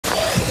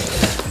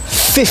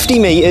50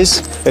 metres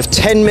of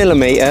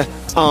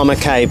 10mm armour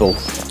cable.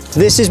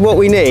 This is what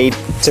we need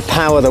to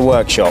power the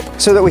workshop,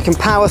 so that we can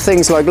power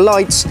things like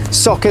lights,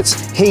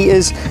 sockets,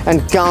 heaters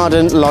and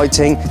garden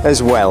lighting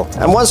as well.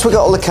 And once we've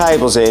got all the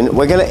cables in,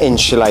 we're going to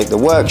insulate the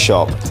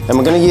workshop, and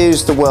we're going to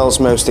use the world's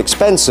most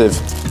expensive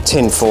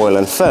tin foil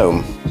and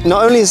foam.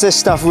 Not only is this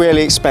stuff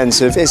really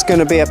expensive, it's going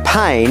to be a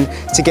pain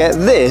to get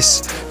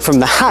this from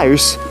the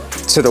house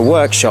to the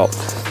workshop.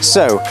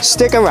 So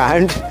stick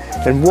around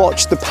and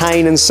watch the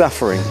pain and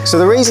suffering. So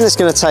the reason it's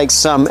going to take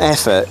some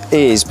effort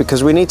is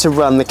because we need to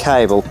run the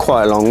cable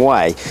quite a long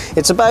way.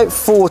 It's about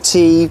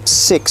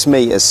 46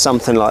 metres,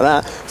 something like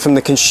that, from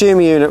the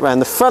consumer unit around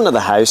the front of the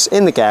house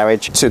in the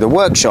garage to the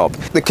workshop.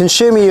 The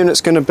consumer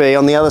unit's going to be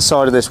on the other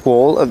side of this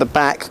wall at the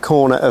back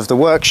corner of the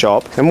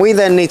workshop, and we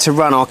then need to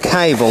run our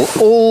cable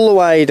all the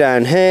way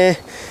down here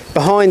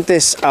behind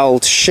this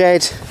old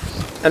shed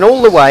and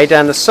all the way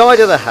down the side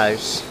of the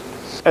house.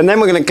 And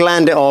then we're going to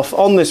gland it off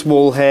on this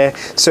wall here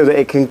so that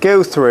it can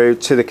go through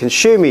to the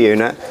consumer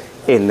unit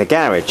in the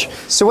garage.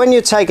 So when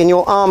you're taking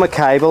your armour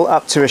cable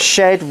up to a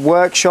shed,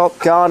 workshop,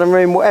 garden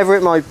room, whatever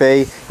it might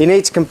be, you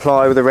need to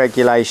comply with the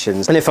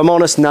regulations. And if I'm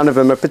honest, none of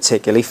them are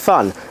particularly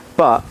fun.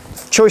 But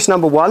choice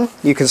number one,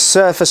 you can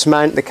surface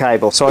mount the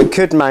cable. So I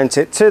could mount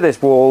it to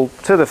this wall,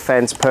 to the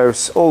fence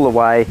posts, all the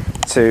way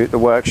to the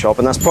workshop.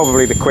 And that's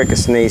probably the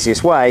quickest and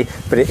easiest way,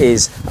 but it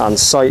is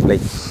unsightly.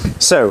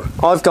 So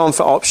I've gone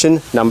for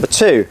option number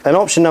two. And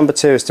option number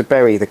two is to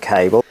bury the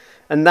cable.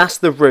 And that's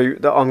the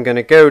route that I'm going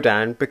to go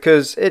down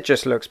because it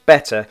just looks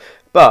better.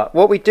 But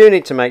what we do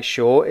need to make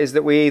sure is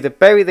that we either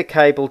bury the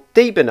cable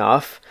deep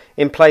enough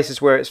in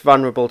places where it's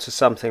vulnerable to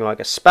something like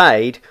a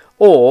spade,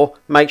 or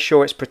make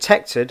sure it's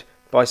protected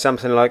by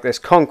something like this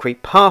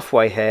concrete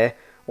pathway here,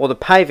 or the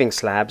paving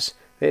slabs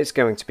that it's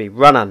going to be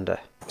run under.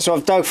 So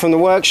I've dug from the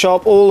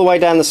workshop all the way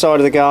down the side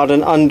of the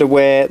garden under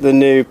where the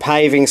new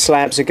paving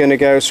slabs are going to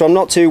go, so I'm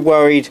not too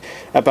worried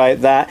about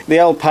that. The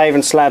old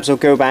paving slabs will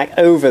go back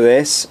over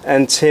this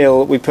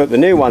until we put the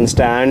new ones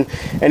down,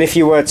 and if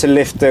you were to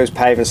lift those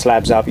paving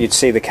slabs up you'd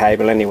see the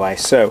cable anyway,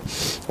 so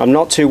I'm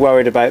not too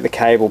worried about the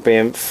cable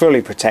being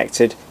fully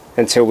protected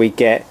until we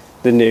get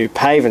the new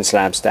paving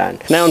slabs down.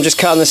 Now I'm just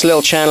cutting this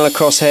little channel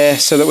across here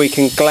so that we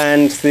can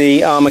gland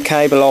the armour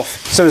cable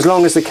off. So as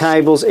long as the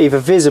cable's either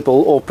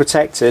visible or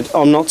protected,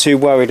 I'm not too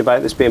worried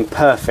about this being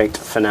perfect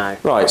for now.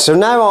 Right, so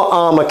now our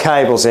armour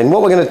cable's in,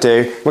 what we're going to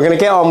do, we're going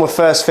to get on with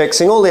first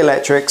fixing all the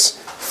electrics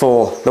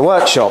for the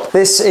workshop.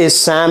 This is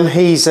Sam,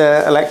 he's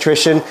an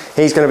electrician,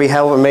 he's going to be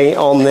helping me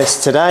on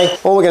this today.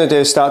 All we're going to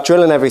do is start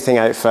drilling everything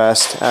out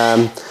first.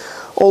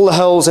 All the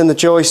holes in the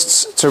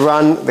joists to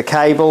run the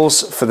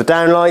cables for the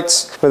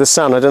downlights. With the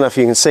sun, I don't know if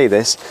you can see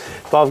this,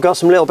 but I've got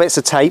some little bits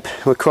of tape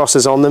with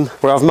crosses on them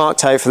where I've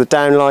marked out for the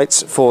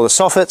downlights for the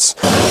soffits.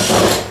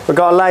 We've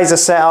got a laser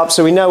set up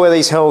so we know where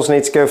these holes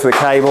need to go for the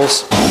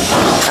cables,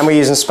 and we're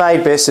using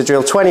spade bits to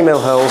drill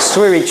 20mm holes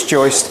through each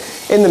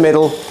joist in the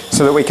middle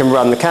so that we can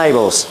run the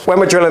cables. When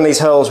we're drilling these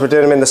holes, we're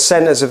doing them in the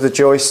centres of the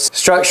joists.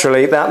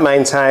 Structurally, that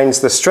maintains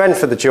the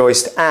strength of the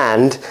joist,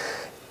 and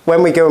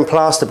when we go and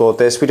plasterboard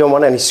this, we don't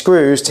want any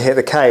screws to hit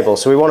the cable,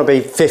 so we want to be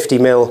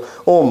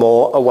 50mm or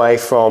more away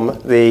from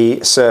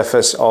the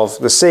surface of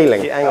the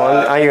ceiling. Hang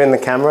on, are you in the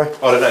camera?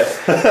 I don't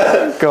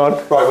know. Go on.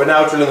 Right, we're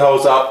now drilling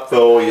holes up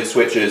for your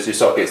switches, your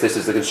sockets. This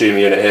is the consumer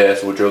unit here,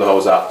 so we'll drill the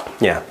holes up.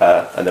 Yeah.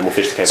 And then we'll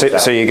fish the cables down.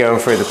 So you're going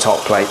through the top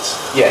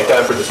plates? Yeah,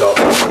 going through the top.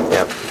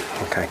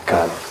 Yeah. Okay,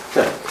 cool.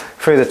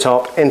 Through the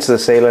top, into the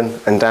ceiling,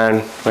 and down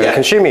where the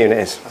consumer unit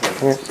is.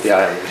 Yeah,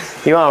 I am.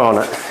 You are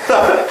on it.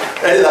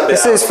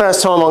 This is his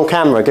first time on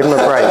camera, give him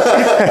a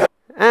break.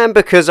 And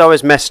because I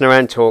was messing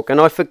around talking,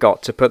 I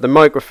forgot to put the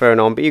microphone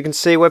on, but you can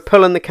see we're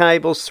pulling the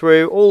cables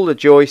through all the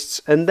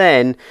joists and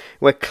then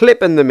we're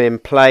clipping them in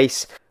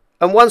place.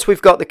 And once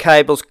we've got the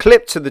cables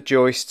clipped to the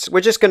joists, we're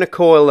just going to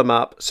coil them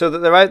up so that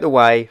they're out the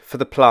way for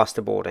the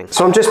plasterboarding.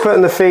 So I'm just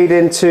putting the feed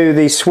into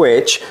the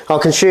switch. Our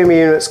consumer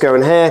unit's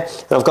going here,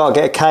 and I've got to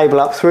get a cable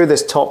up through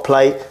this top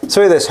plate,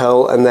 through this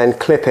hole, and then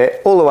clip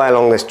it all the way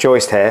along this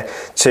joist here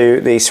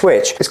to the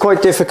switch. It's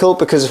quite difficult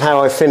because of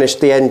how I finished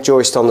the end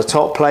joist on the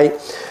top plate.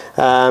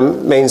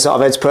 Means that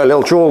I've had to put a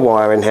little draw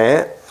wire in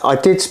here. I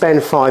did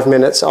spend 5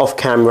 minutes off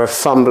camera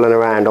fumbling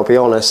around, I'll be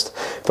honest,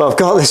 but I've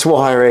got this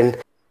wire in.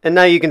 And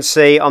now you can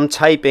see I'm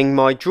taping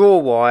my draw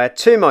wire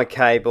to my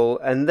cable,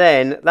 and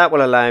then that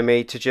will allow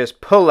me to just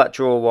pull that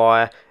draw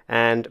wire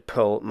and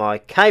pull my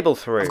cable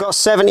through. I've got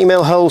a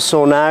 70mm hole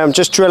saw now. I'm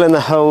just drilling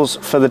the holes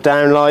for the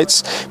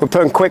downlights. We're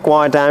putting quick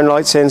wire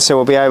downlights in so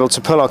we'll be able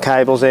to pull our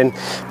cables in,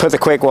 put the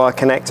quick wire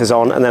connectors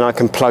on, and then I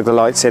can plug the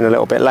lights in a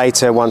little bit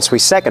later once we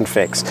second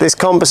fix. This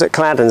composite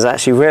cladding is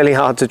actually really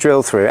hard to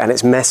drill through and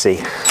it's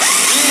messy.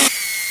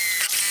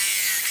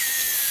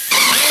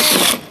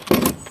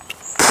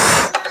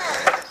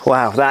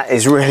 Wow, that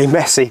is really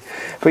messy.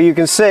 But you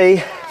can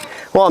see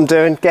what I'm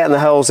doing, getting the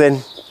holes in,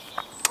 and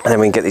then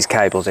we can get these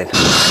cables in.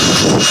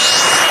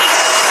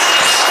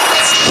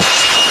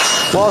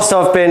 Whilst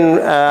I've been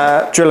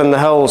drilling the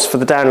holes for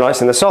the downlights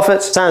in the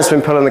soffits, Sam's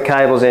been pulling the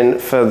cables in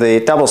for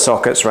the double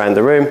sockets around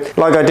the room.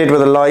 Like I did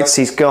with the lights,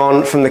 he's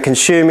gone from the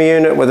consumer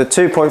unit with a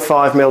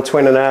 2.5mm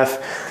twin and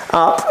earth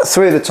up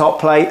through the top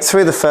plate,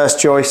 through the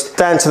first joist,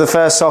 down to the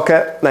first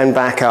socket, then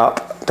back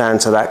up, down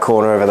to that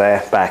corner over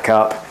there, back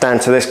up, down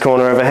to this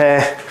corner over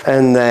here,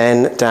 and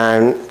then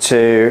down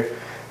to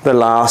the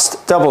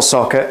last double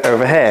socket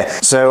over here.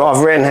 So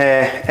I've written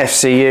here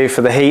FCU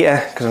for the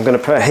heater, because I'm going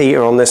to put a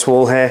heater on this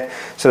wall here.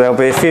 So there'll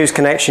be a fuse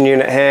connection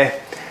unit here,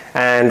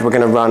 and we're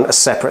going to run a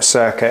separate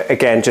circuit,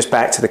 again, just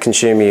back to the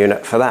consumer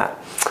unit for that.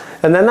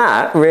 And then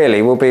that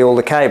really will be all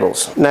the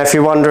cables. Now, if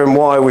you're wondering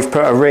why we've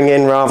put a ring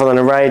in rather than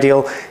a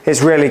radial,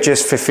 it's really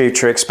just for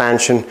future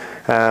expansion.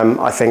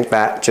 I think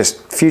that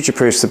just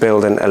future-proofs the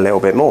building a little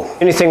bit more.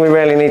 The only thing we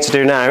really need to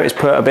do now is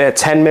put a bit of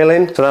 10mm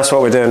in. So that's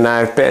what we're doing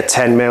now, a bit of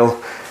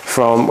 10mm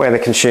from where the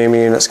consumer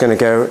unit's going to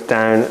go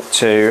down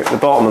to the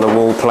bottom of the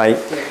wall plate,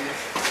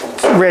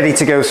 ready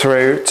to go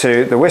through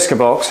to the whisker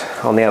box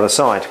on the other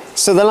side.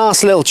 So the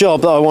last little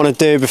job that I want to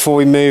do before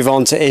we move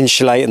on to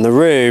insulating the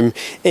room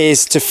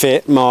is to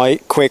fit my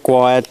quick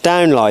wire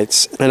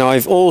downlights. And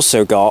I've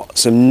also got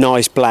some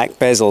nice black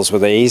bezels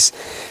with these,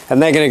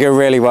 and they're going to go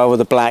really well with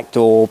the black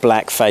door,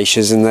 black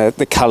fascias and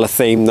the colour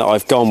theme that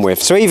I've gone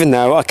with. So even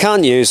though I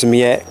can't use them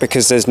yet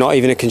because there's not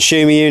even a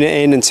consumer unit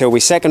in until we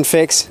second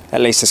fix,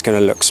 at least it's going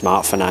to look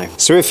smart for now.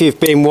 So if you've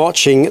been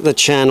watching the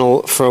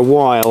channel for a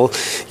while,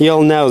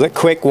 you'll know that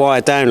quick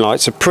wire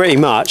downlights are pretty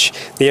much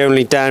the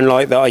only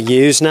downlight that I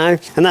use now.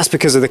 And that's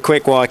because of the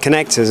quick wire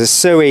connectors. It's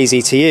so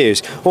easy to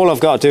use. All I've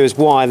got to do is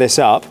wire this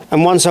up,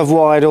 and once I've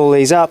wired all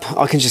these up,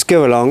 I can just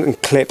go along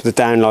and clip the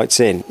downlights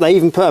in. They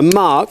even put a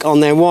mark on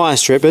their wire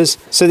strippers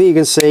so that you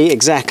can see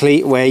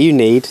exactly where you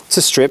need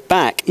to strip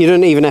back. You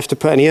don't even have to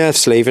put any earth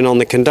sleeving on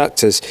the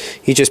conductors.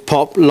 You just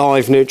pop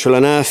live, neutral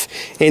and earth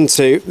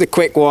into the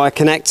quick wire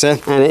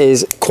connector, and it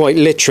is quite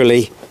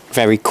literally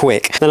very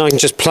quick. Then I can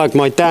just plug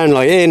my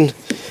downlight in,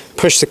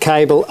 push the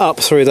cable up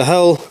through the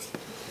hole,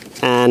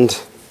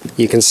 and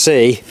you can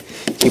see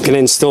you can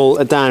install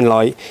a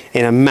downlight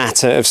in a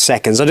matter of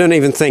seconds. I don't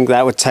even think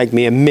that would take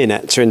me a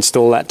minute to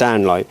install that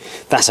downlight.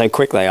 That's how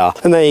quick they are.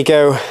 And there you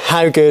go.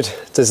 How good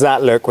does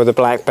that look with the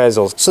black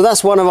bezels? So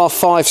that's one of our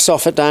 5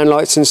 soffit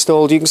downlights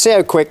installed. You can see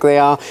how quick they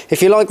are.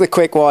 If you like the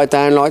quick wire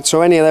downlights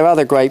or any of their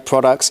other great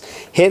products,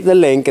 hit the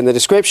link in the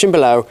description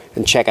below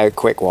and check out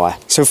quick wire.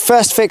 So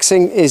first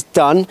fixing is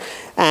done,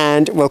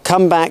 and we'll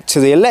come back to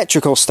the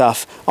electrical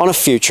stuff on a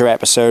future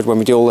episode when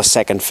we do all the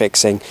second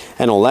fixing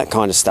and all that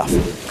kind of stuff.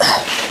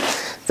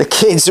 The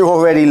kids are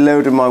already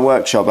loading my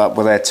workshop up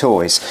with their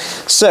toys.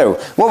 So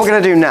what we're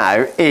going to do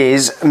now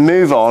is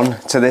move on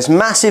to this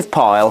massive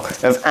pile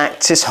of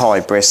Actis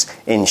Hybris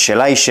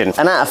insulation.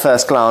 And at a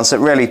first glance, it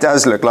really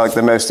does look like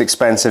the most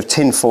expensive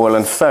tinfoil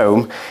and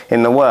foam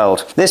in the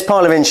world. This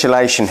pile of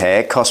insulation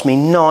here cost me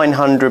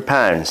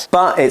 £900,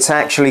 but it's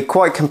actually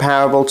quite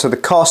comparable to the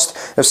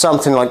cost of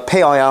something like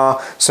PIR,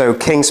 so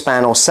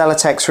Kingspan or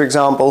Celotex for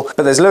example,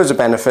 but there's loads of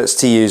benefits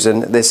to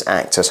using this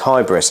Actis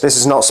Hybris. This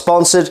is not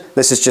sponsored,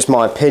 this is just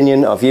my opinion.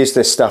 I've used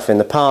this stuff in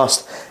the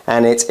past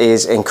and it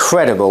is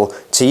incredible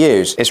to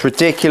use. It's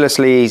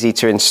ridiculously easy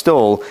to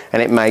install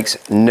and it makes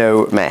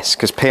no mess,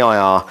 because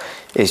PIR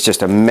is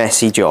just a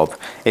messy job.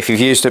 If you've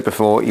used it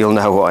before, you'll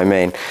know what I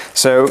mean.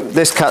 So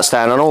this cuts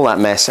down on all that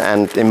mess,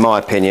 and in my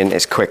opinion,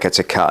 it's quicker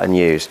to cut and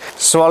use.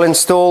 So I'll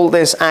install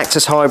this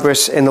Actis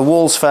Hybris in the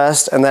walls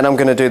first, and then I'm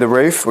going to do the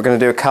roof. We're going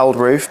to do a cold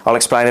roof. I'll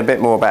explain a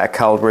bit more about a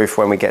cold roof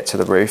when we get to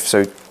the roof.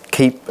 So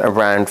keep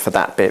around for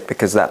that bit,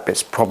 because that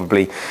bit's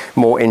probably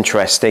more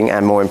interesting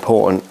and more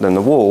important than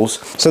the walls.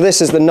 So this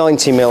is the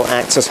 90mm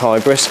Actis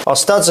Hybris. Our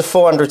studs are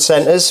 400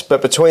 centres,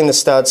 but between the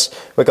studs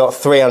we've got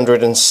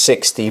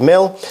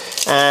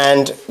 360mm,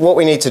 and what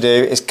we need to do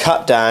is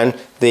cut down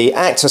the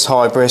Actis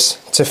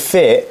Hybris to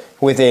fit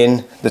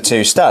within the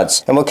 2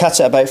 studs, and we'll cut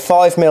it about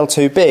 5mm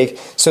too big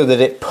so that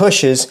it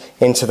pushes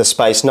into the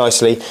space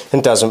nicely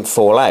and doesn't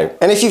fall out.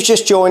 And if you've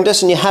just joined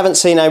us and you haven't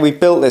seen how we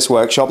built this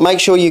workshop, make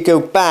sure you go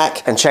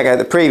back and check out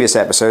the previous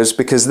episodes,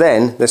 because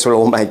then this will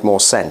all make more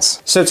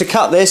sense. So to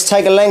cut this,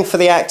 take a length for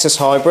the Actis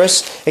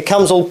Hybris. It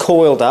comes all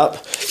coiled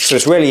up, so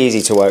it's really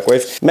easy to work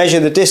with. Measure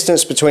the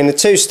distance between the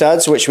 2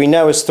 studs, which we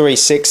know is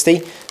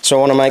 360, so I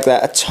want to make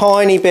that a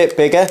tiny bit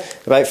bigger,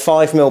 about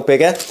 5mm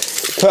bigger.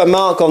 Put a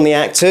mark on the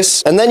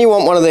Actis, and then you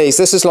want one of these.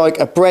 This is like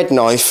a bread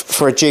knife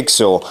for a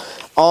jigsaw.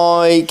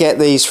 I get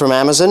these from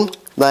Amazon.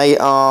 They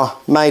are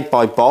made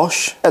by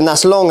Bosch, and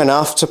that's long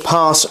enough to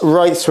pass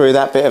right through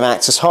that bit of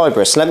Actis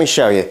Hybris. Let me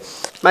show you.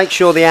 Make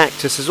sure the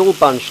Actis is all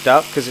bunched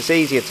up, because it's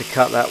easier to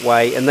cut that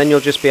way, and then you'll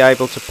just be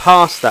able to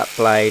pass that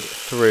blade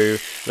through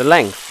the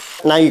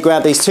length. Now you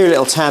grab these 2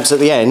 little tabs at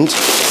the end,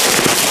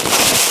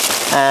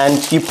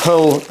 and you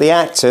pull the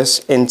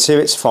Actis into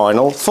its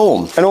final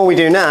form. And all we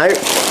do now is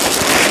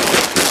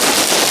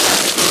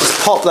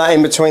pop that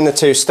in between the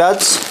 2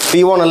 studs. But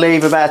you want to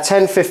leave about a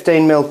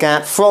 10-15mm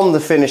gap from the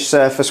finished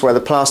surface where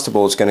the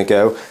plasterboard's going to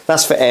go.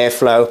 That's for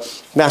airflow.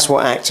 That's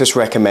what Actis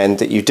recommend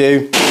that you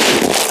do.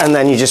 And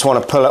then you just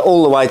want to pull it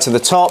all the way to the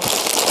top.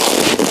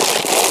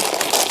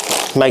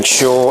 make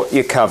sure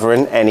you're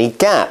covering any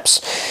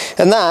gaps.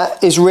 And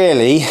that is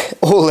really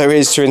all there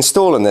is to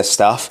installing this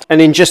stuff.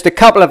 And in just a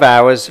couple of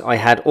hours, I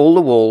had all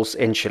the walls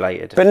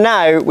insulated. But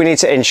now we need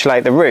to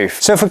insulate the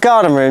roof. So for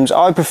garden rooms,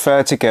 I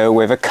prefer to go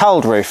with a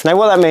cold roof. Now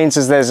what that means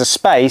is there's a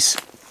space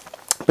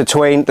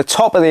between the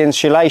top of the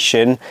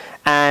insulation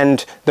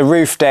and the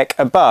roof deck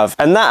above,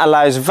 and that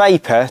allows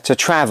vapour to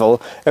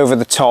travel over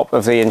the top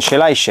of the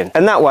insulation,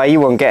 and that way you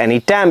won't get any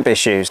damp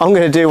issues. I'm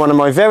going to do one of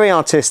my very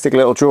artistic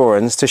little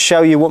drawings to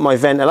show you what my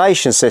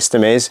ventilation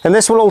system is, and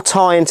this will all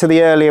tie into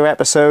the earlier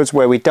episodes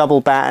where we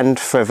double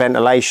battened for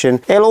ventilation.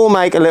 It'll all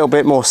make a little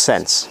bit more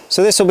sense.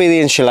 So this will be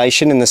the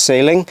insulation in the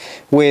ceiling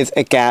with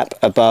a gap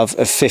above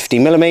of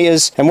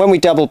 50mm, and when we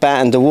double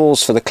battened the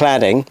walls for the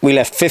cladding, we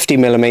left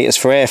 50mm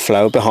for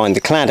airflow behind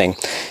the cladding.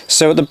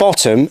 So at the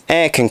bottom,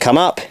 air can come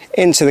up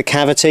into the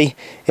cavity,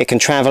 it can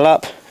travel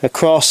up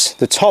across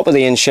the top of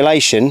the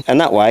insulation,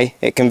 and that way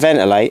it can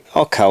ventilate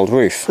our cold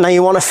roof. Now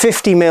you want a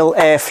 50mm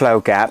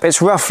airflow gap.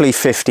 It's roughly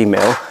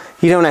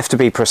 50mm. You don't have to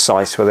be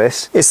precise with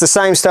this. It's the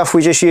same stuff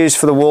we just used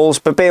for the walls,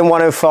 but being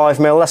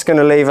 105mm, that's going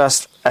to leave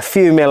us a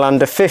few mil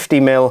under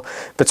 50mm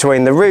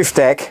between the roof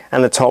deck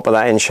and the top of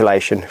that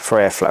insulation for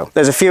airflow.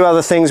 There's a few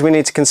other things we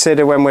need to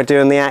consider when we're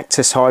doing the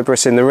Actis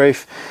Hybris in the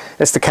roof.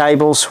 It's the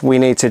cables. We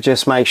need to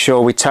just make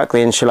sure we tuck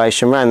the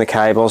insulation around the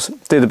cables.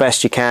 Do the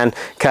best you can.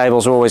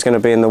 Cables are always going to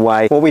be in the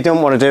way. What we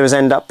don't want to do is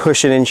end up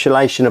pushing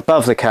insulation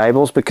above the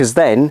cables, because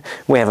then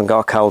we haven't got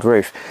a cold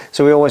roof.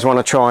 So we always want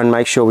to try and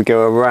make sure we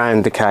go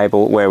around the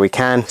cable where we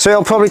can. So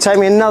it'll probably take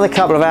me another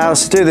couple of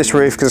hours to do this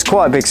roof because it's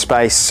quite a big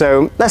space.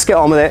 So let's get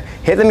on with it.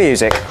 Hit the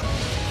music.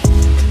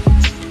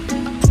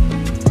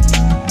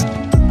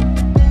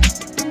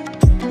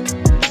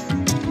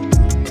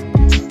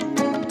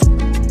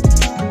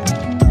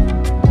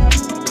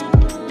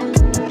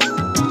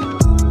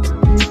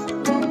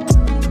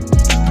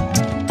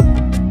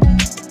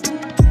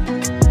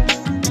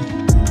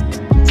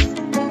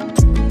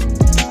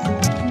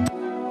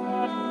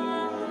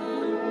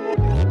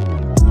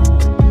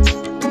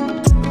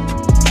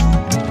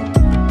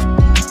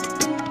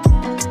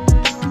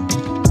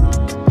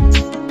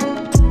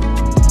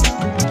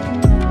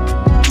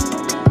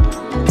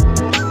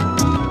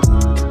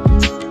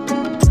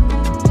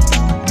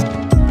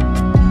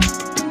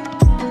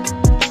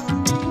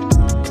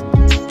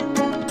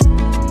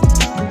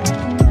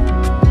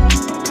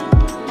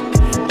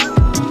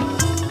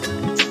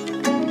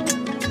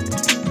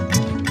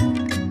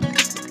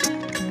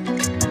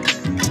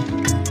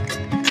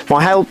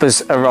 My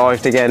helper's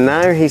arrived again now.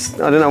 I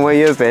don't know where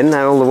you've been,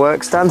 now all the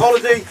work's done.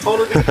 Holiday.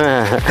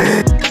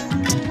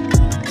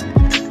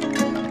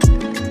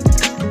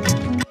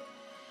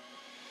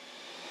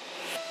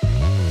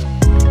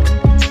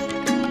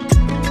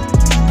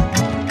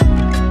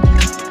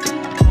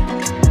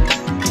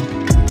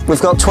 We've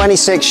got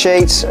 26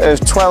 sheets of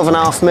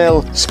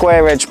 12.5mm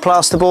square edge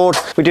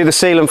plasterboard. We do the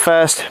ceiling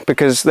first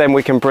because then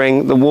we can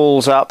bring the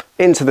walls up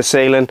into the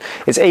ceiling.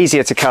 It's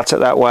easier to cut it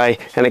that way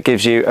and it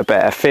gives you a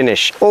better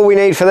finish. All we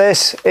need for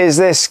this is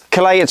this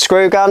collated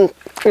screw gun.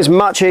 It's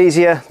much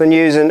easier than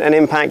using an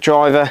impact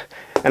driver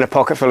and a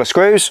pocket full of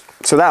screws,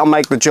 so that'll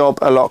make the job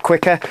a lot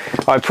quicker.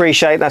 I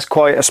appreciate that's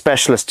quite a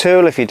specialist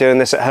tool. If you're doing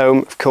this at home,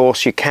 of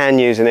course you can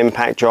use an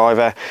impact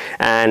driver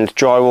and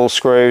drywall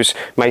screws.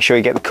 Make sure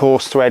you get the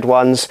coarse thread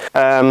ones.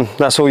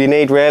 That's all you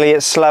need really.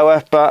 It's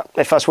slower, but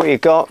if that's what you've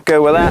got,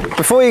 go with that.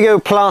 Before you go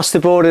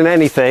plasterboarding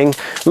anything,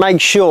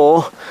 make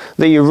sure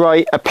that you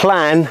write a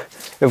plan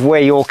of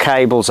where your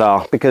cables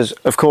are, because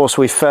of course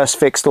we've first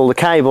fixed all the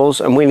cables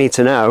and we need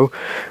to know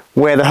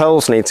where the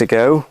holes need to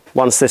go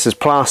once this is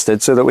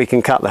plastered, so that we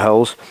can cut the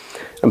holes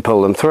and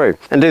pull them through.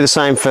 And do the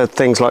same for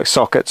things like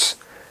sockets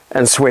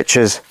and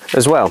switches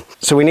as well.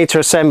 So we need to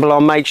assemble our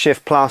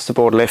makeshift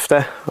plasterboard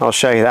lifter. I'll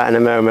show you that in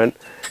a moment,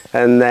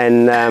 and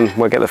then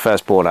we'll get the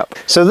first board up.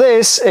 So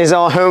this is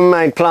our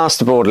homemade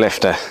plasterboard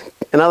lifter,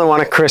 another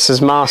one of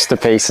Chris's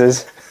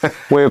masterpieces.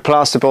 We were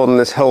plasterboarding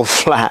this whole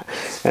flat,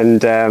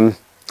 and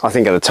I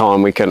think at the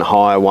time we couldn't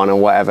hire one or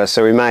whatever,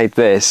 so we made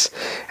this,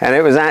 and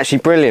it was actually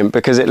brilliant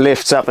because it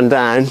lifts up and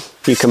down.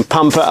 You can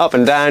pump it up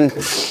and down,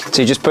 so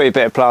you just put a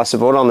bit of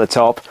plasterboard on the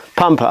top,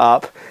 pump it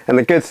up, and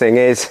the good thing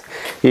is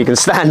you can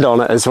stand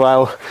on it as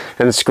well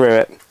and screw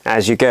it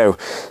as you go.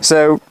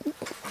 So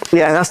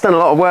yeah, that's done a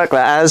lot of work,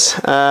 that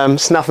has.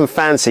 It's nothing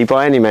fancy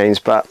by any means,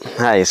 but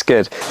hey, it's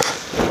good.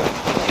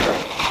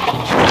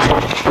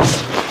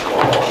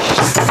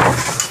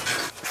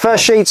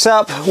 First sheet's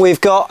up,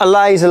 we've got a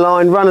laser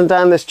line running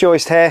down this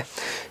joist here.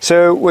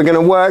 So we're going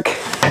to work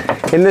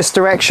in this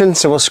direction,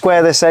 so we'll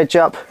square this edge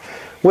up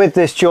with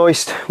this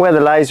joist where the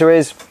laser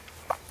is,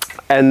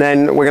 and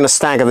then we're going to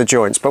stagger the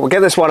joints, but we'll get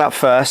this one up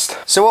first.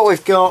 So what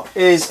we've got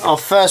is our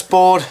first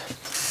board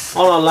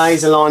on our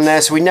laser line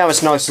there, so we know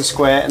it's nice and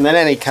square, and then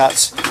any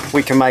cuts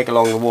we can make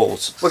along the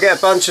walls. We'll get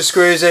a bunch of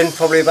screws in,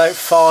 probably about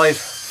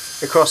 5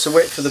 across the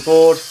width of the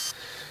board.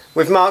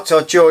 We've marked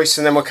our joists,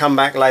 and then we'll come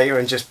back later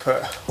and just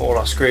put all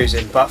our screws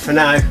in, but for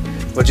now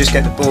we'll just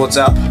get the boards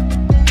up.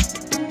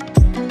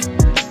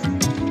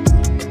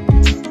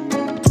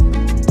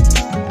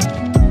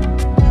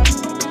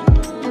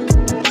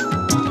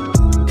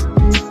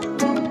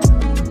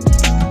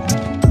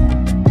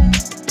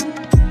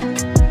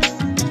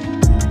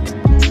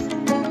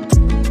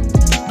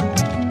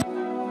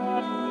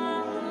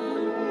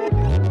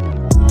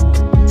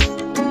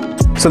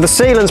 So the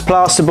ceiling's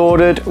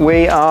plasterboarded,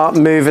 we are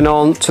moving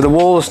on to the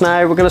walls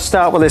now. We're going to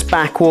start with this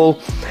back wall.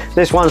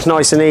 This one's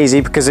nice and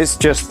easy because it's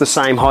just the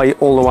same height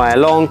all the way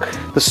along.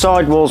 The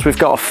side walls, we've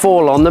got a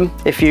fall on them.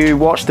 If you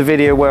watch the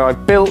video where I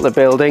built the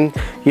building,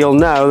 you'll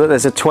know that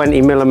there's a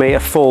 20mm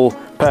fall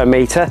per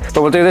metre.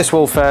 But we'll do this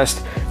wall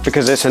first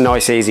because it's a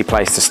nice easy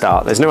place to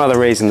start. There's no other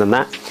reason than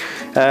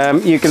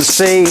that. You can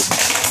see,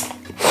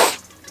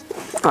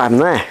 I'm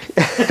there,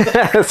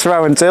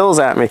 throwing tools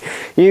at me.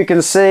 You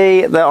can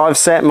see that I've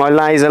set my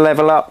laser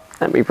level up.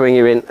 Let me bring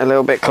you in a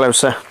little bit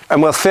closer.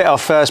 And we'll fit our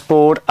first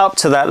board up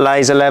to that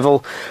laser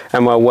level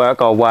and we'll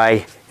work our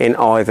way in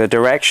either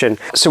direction.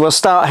 So we'll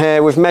start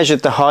here, we've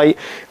measured the height.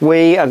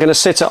 We are going to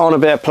sit it on a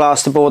bit of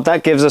plasterboard.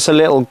 That gives us a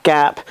little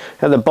gap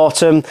at the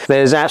bottom.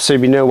 There's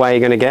absolutely no way you're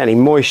going to get any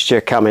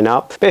moisture coming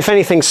up. But if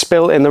anything's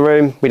spilt in the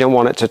room, we don't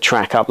want it to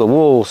track up the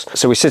walls.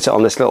 So we sit it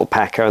on this little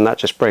packer and that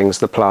just brings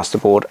the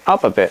plasterboard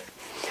up a bit.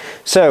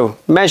 So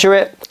measure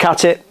it,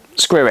 cut it,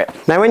 screw it.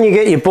 Now when you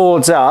get your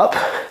boards up,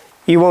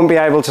 you won't be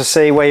able to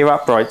see where your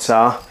uprights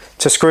are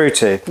to screw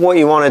to. What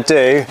you want to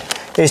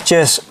do is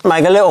just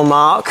make a little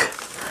mark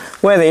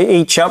where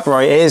each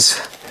upright is,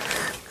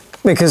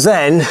 because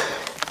then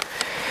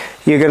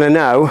you're going to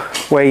know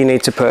where you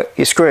need to put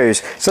your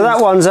screws. So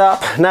that one's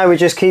up. Now we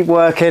just keep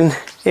working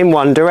in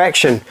one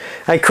direction.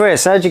 Hey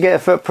Chris, how'd you get a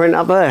footprint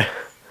up there?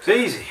 It's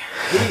easy,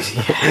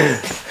 easy.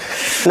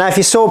 Now if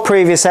you saw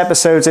previous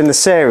episodes in the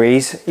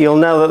series, you'll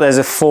know that there's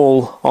a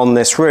fall on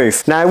this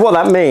roof. Now what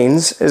that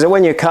means is that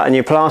when you're cutting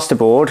your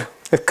plasterboard,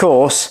 of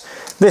course,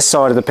 this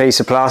side of the piece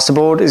of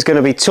plasterboard is going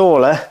to be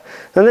taller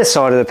than this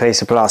side of the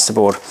piece of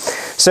plasterboard.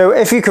 So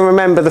if you can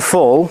remember the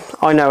fall,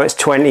 I know it's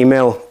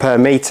 20mm per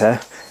metre,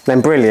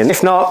 then brilliant.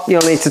 If not,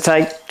 you'll need to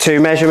take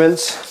two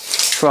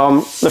measurements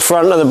from the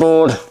front of the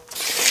board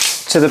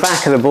to the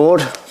back of the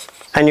board,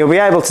 and you'll be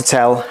able to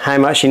tell how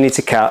much you need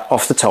to cut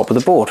off the top of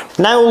the board.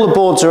 Now all the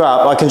boards are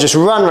up, I can just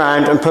run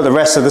around and put the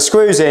rest of the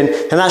screws in,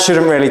 and that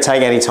shouldn't really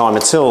take any time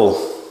at all.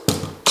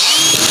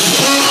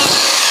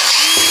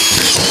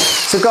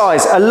 So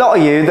guys, a lot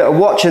of you that are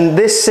watching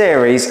this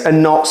series are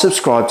not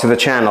subscribed to the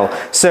channel.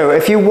 So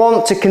if you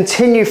want to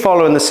continue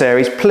following the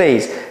series,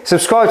 please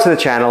subscribe to the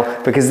channel,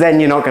 because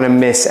then you're not going to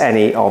miss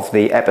any of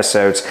the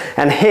episodes.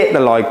 And hit the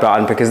like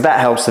button, because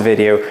that helps the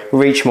video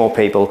reach more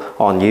people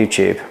on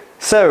YouTube.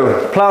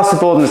 So,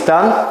 plasterboarding's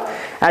done.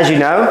 As you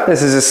know,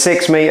 this is a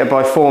 6 metre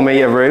by 4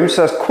 metre room,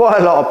 so that's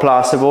quite a lot of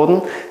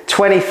plasterboarding.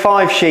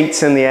 25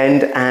 sheets in the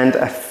end and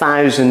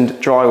 1,000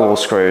 drywall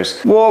screws.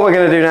 What we're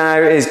going to do now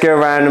is go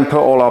around and put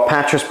all our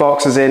pattress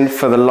boxes in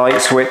for the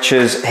light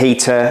switches,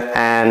 heater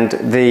and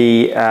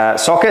the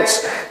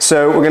sockets.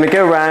 So we're going to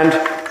go around,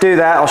 do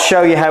that. I'll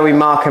show you how we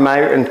mark them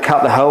out and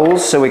cut the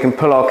holes so we can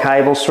pull our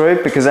cables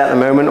through, because at the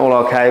moment all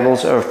our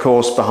cables are of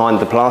course behind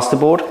the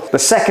plasterboard. The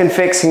second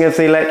fixing of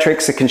the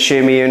electrics, the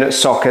consumer unit,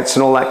 sockets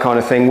and all that kind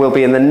of thing will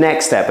be in the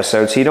next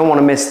episode, so you don't want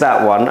to miss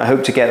that one. I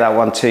hope to get that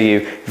one to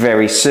you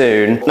very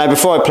soon. Now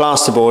before I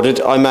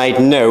plasterboarded, I made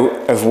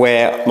note of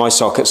where my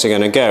sockets are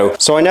going to go.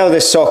 So I know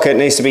this socket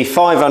needs to be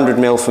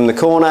 500mm from the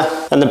corner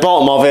and the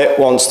bottom of it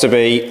wants to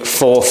be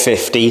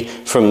 450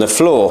 from the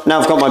floor. Now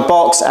I've got my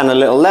box and a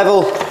little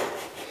level,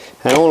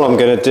 and all I'm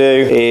going to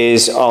do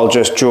is I'll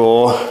just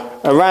draw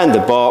around the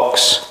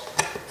box.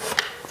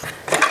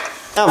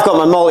 Now I've got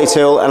my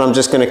multi-tool and I'm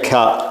just going to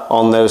cut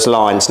on those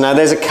lines. Now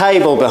there's a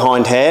cable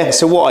behind here,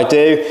 so what I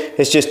do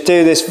is just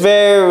do this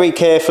very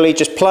carefully,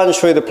 just plunge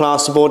through the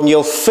plasterboard, and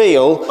you'll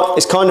feel,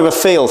 it's kind of a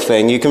feel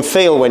thing, you can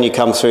feel when you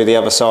come through the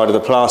other side of the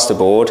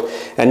plasterboard,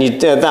 and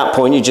at that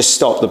point you just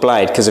stop the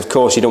blade, because of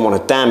course you don't want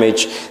to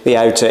damage the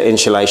outer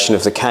insulation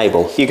of the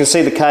cable. You can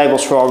see the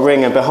cables for our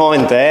ringer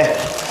behind there.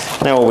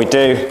 Now all we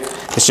do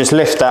is just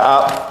lift that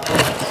up,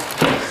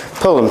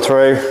 pull them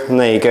through, and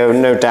there you go,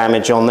 no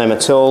damage on them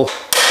at all.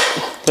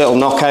 Little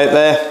knockout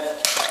there,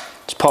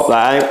 just pop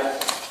that out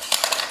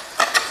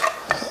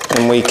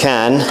and we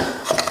can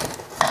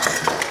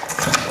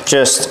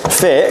just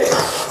fit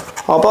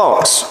our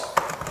box.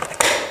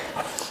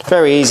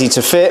 Very easy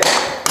to fit.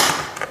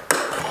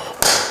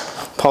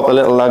 Pop the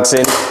little lugs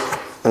in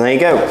and there you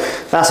go.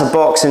 That's a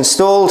box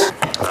installed.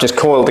 I've just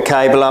coiled the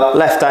cable up,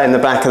 left that in the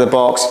back of the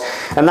box,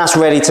 and that's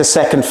ready to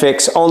second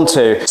fix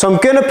onto. So I'm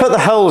going to put the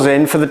holes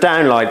in for the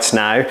downlights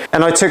now,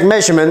 and I took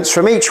measurements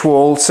from each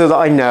wall so that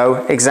I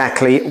know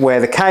exactly where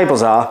the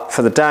cables are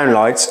for the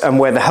downlights and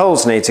where the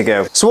holes need to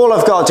go. So all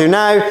I've got to do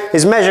now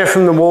is measure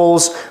from the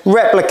walls,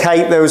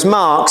 replicate those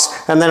marks,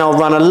 and then I'll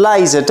run a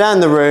laser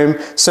down the room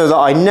so that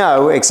I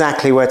know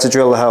exactly where to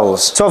drill the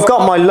holes. So I've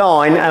got my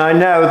line, and I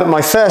know that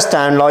my first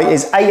downlight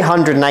is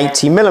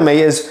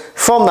 880mm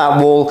from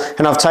that wall,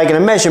 and I've taken a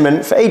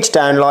measurement for each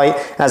downlight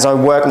as I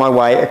work my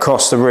way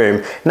across the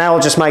room. Now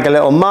I'll just make a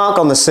little mark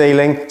on the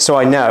ceiling so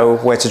I know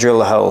where to drill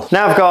the hole.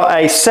 Now I've got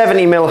a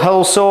 70mm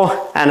hole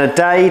saw and a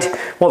dade.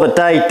 What the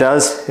dade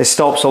does is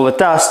stops all the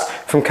dust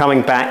from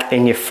coming back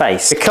in your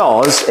face,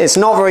 because it's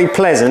not very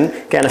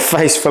pleasant getting a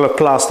face full of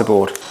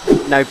plasterboard.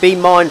 Now be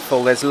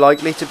mindful, there's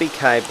likely to be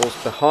cables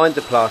behind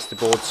the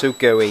plasterboard, so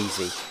go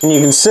easy. And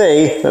you can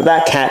see that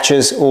that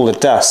catches all the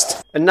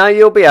dust. And now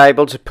you'll be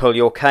able to pull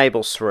your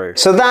cables through.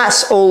 So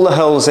that's all the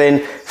holes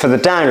in for the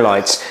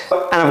downlights.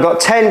 And I've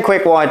got 10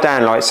 quick wire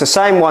downlights, the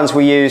same ones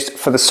we used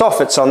for the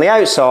soffits on the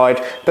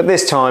outside, but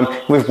this time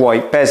with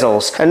white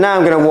bezels. And now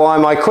I'm going to wire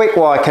my quick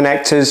wire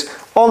connectors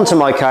onto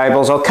my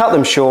cables. I'll cut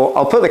them short,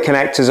 I'll put the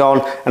connectors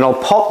on, and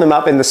I'll pop them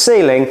up in the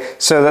ceiling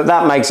so that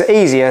that makes it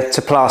easier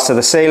to plaster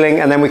the ceiling,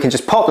 and then we can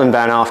just pop them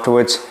down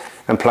afterwards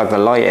and plug the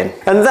light in.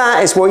 And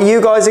that is what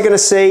you guys are going to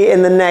see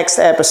in the next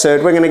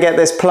episode. We're going to get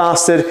this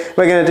plastered,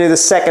 we're going to do the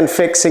second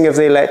fixing of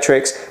the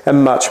electrics,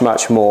 and much,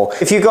 much more.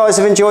 If you guys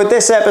have enjoyed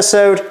this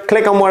episode,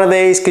 click on one of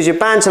these because you're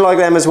bound to like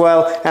them as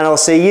well, and I'll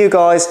see you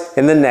guys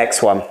in the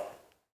next one.